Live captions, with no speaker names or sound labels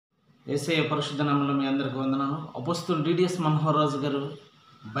యేసయ్య పరిశుద్ధ నామములో మీ అందరికీ వందనాలు. అపోస్తలుడు డిడిఎస్ మనోహర్ రాజు గారు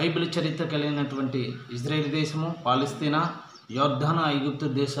బైబిల్ చరిత్ర కలిగినటువంటి ఇజ్రాయెల్ దేశము, పాలస్తీనా, యోర్దాను, ఐగుప్తు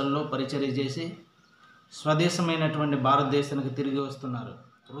దేశాల్లో పరిచర్య చేసి స్వదేశమైనటువంటి భారతదేశానికి తిరిగి వస్తున్నారు.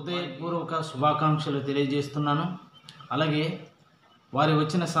 హృదయపూర్వక శుభాకాంక్షలు తెలియజేస్తున్నాను. అలాగే వారి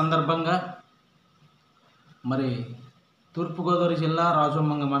వచ్చిన సందర్భంగా మరి తూర్పుగోదావరి జిల్లా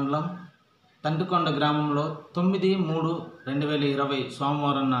రాజమండ్రి మండలం తంటికొండ గ్రామంలో 9/3/2020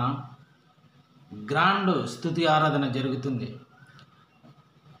 సోమవారం గ్రాండ్ స్తుతి ఆరాధన జరుగుతుంది.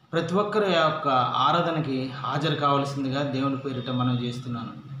 ప్రతి ఒక్కరి యొక్క ఆరాధనకి హాజరు కావాల్సిందిగా దేవుని పేరిట మనం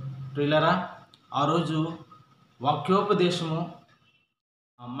చేస్తున్నాను. ప్రియులారా, ఆ రోజు వాక్యోపదేశము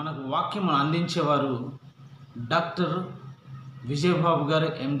మనకు వాక్యము అందించేవారు డాక్టర్ విజయబాబు గారు,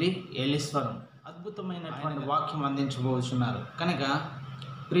 ఎండి, ఏలీశ్వరం. అద్భుతమైనటువంటి వాక్యం అందించబోతున్నారు. కనుక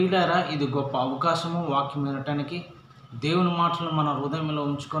ప్రియులారా, ఇది గొప్ప అవకాశము. వాక్యం వినటానికి, దేవుని మాటలు మన హృదయంలో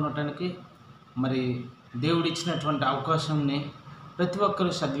ఉంచుకోవటానికి మరి దేవుడిచ్చినటువంటి అవకాశాన్ని ప్రతి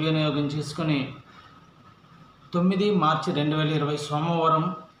ఒక్కరు సద్వినియోగం చేసుకొని 9 మార్చి 2020 సోమవారం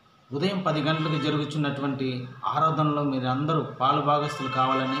ఉదయం 10 గంటలకు జరుగుతున్నటువంటి ఆరాధనలో మీరు అందరూ పాలుభాగస్తులు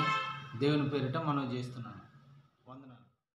కావాలని దేవుని పేరిట మనం చేస్తున్నాను.